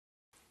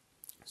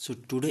So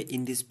today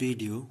in this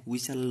video we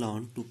shall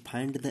learn to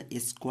find the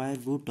square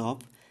root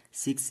of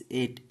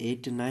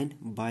 6889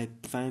 by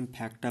prime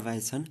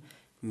factorization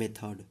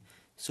method.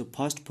 So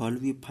first of all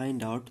we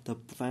find out the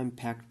prime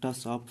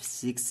factors of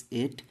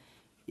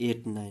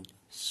 6889.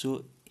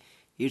 So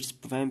its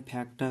prime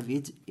factor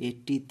is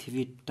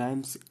 83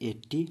 times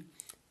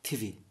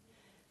 83.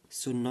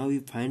 So now we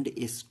find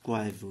a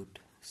square root.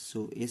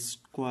 So a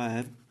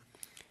square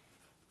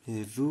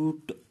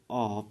root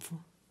of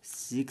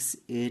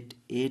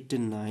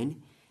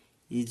 6889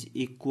 is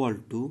equal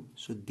to,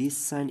 so this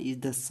sign is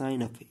the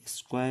sign of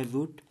square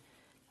root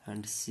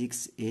and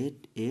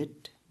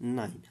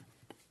 6889.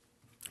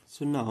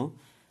 So now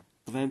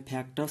prime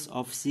factors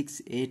of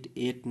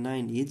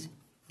 6889 is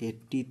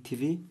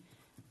 83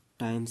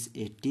 times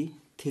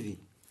 83.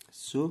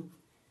 So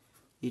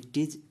it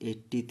is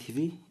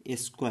 83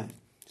 square.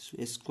 So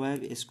a square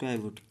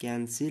root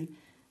cancel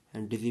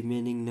and the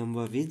remaining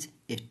number is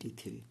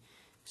 83.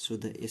 So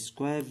the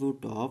square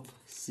root of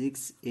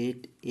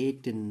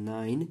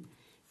 6889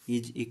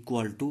 is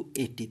equal to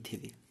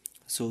 83.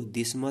 So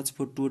this much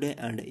for today,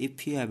 and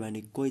if you have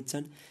any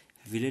question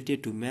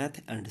related to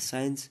math and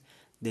science,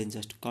 then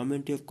just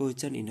comment your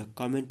question in a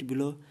comment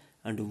below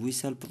and we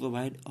shall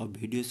provide a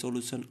video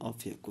solution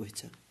of your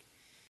question.